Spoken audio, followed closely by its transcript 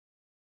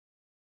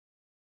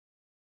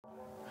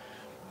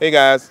Hey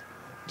guys,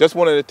 just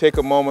wanted to take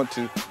a moment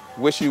to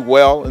wish you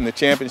well in the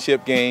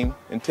championship game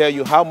and tell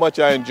you how much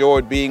I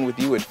enjoyed being with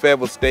you at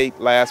Fayetteville State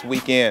last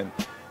weekend.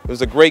 It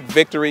was a great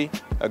victory,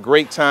 a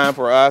great time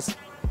for us.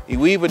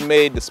 We even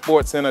made the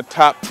Sports Center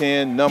top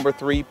 10 number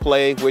 3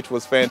 play, which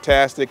was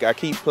fantastic. I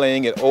keep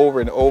playing it over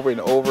and over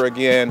and over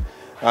again.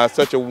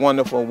 Such a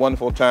wonderful,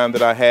 wonderful time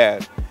that I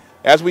had.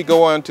 As we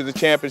go on to the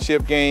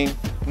championship game,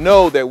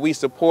 know that we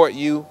support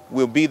you.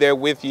 We'll be there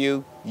with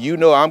you. You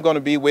know I'm going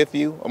to be with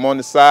you. I'm on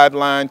the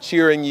sideline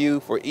cheering you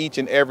for each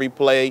and every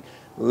play.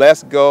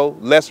 Let's go.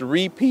 Let's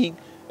repeat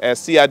as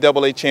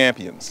CIAA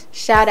champions.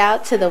 Shout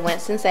out to the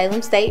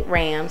Winston-Salem State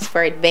Rams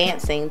for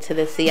advancing to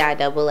the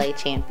CIAA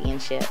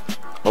championship.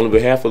 On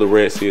behalf of the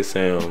Red Sea of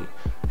Sound,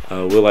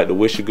 we'd like to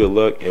wish you good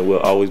luck, and we'll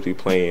always be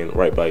playing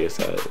right by your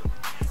side.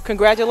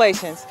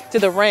 Congratulations to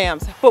the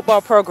Rams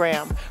football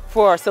program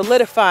for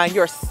solidifying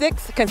your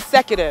 6th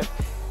consecutive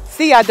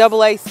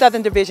CIAA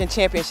Southern Division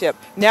Championship.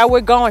 Now we're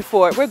going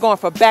for it. We're going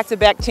for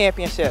back-to-back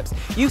championships.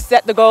 You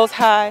set the goals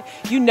high.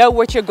 You know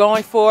what you're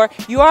going for.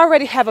 You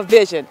already have a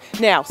vision.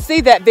 Now see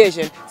that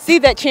vision. See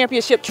that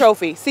championship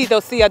trophy. See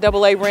those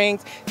CIAA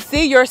rings.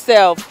 See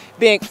yourselves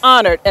being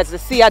honored as the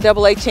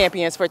CIAA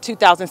champions for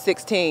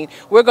 2016.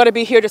 We're going to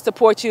be here to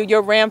support you.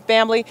 Your Ram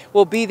family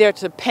will be there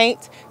to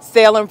paint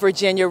Salem,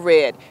 Virginia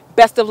red.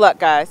 Best of luck,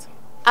 guys.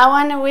 I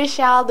want to wish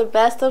y'all the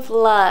best of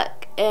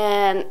luck,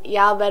 and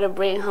y'all better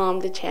bring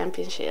home the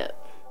championship.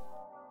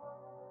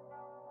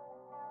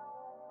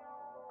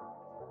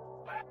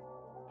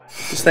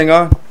 This thing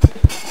on?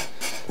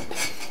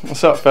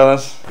 What's up,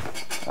 fellas?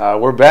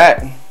 We're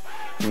back.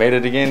 Made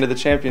it again to the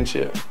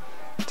championship.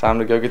 Time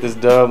to go get this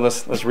dub.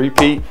 Let's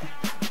repeat.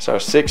 It's our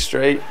 6th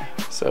straight,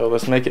 so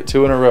let's make it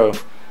 2 in a row.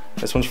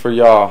 This one's for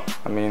y'all.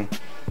 I mean,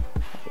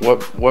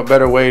 what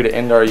better way to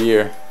end our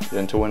year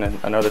than to win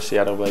another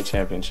CIAA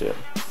championship?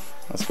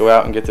 Let's go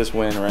out and get this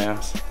win,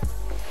 Rams.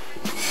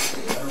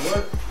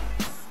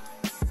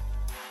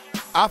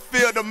 I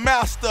feel the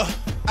master.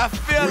 I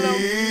feel them.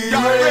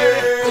 Y'all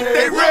ready?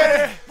 They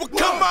ready? Well,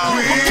 come on.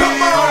 Well,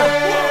 come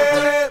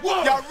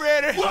on. Y'all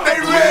ready? They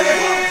ready?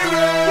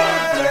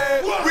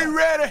 We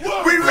ready?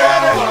 We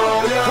ready?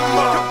 Come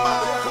on. Come on.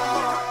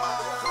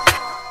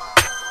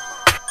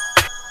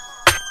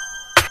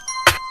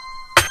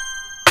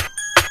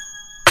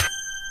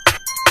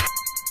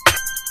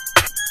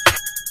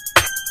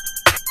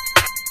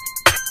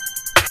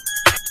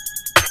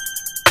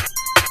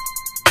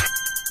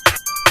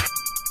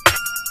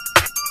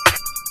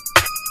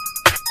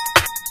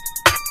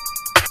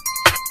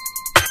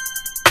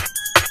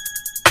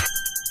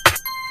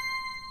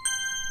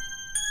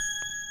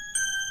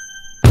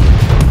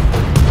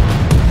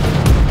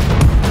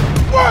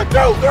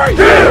 Two, three.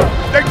 Damn.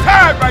 They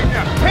tied right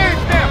now.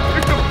 Hands down.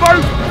 It's the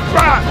first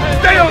drive.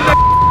 Stay on that.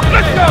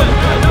 Let's go.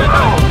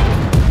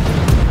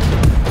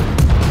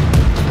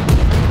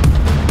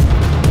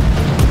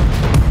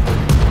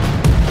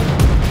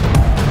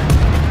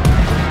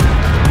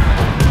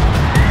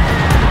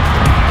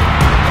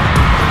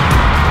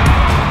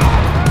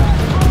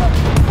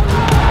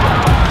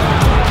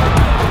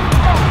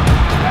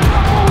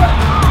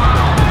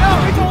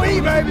 We gonna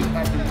eat, baby.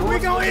 We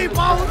gonna eat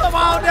balls up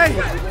all day.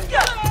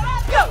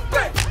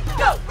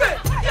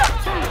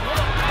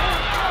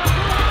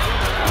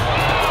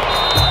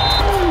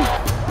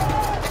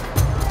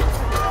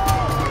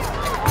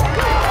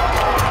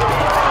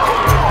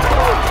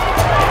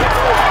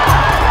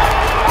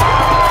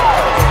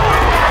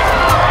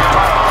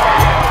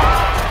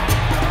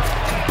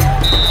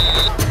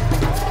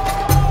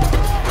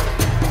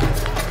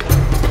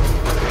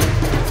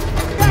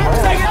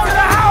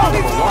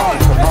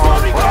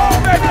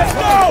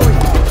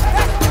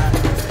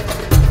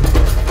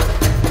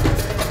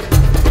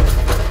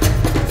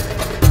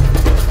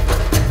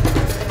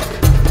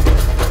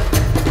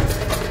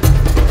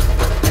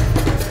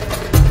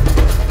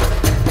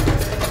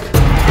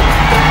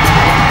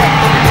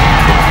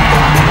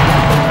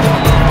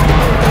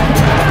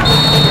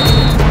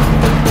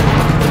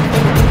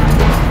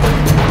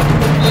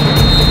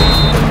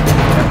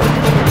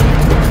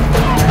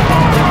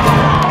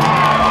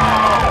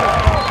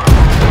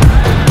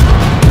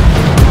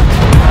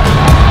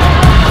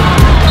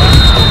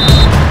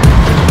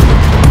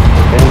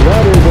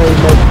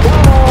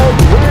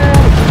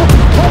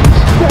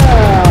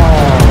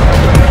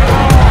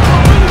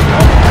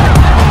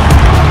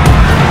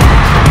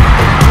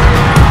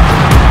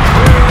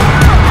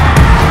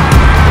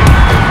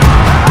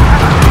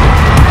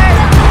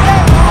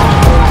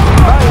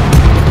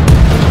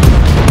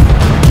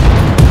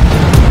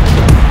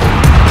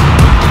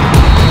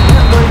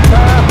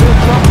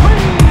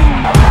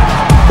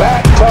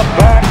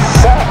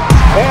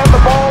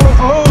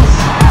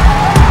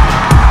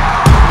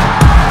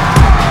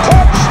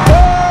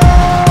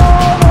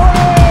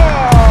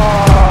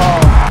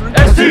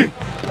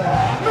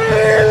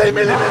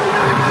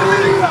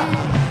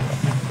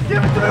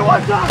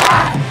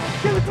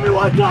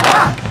 one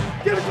time.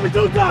 Give it to me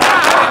 2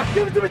 times.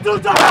 Give it to me 2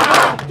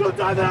 times. 2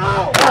 times and a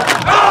half. 2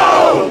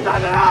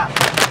 times and a half.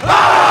 2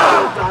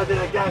 times and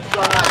a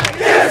half.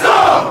 Get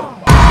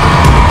some.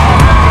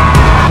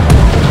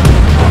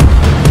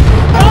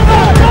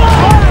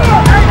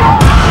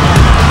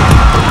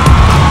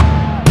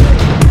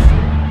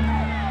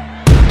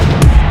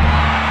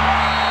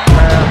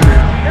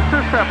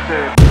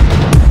 accepted.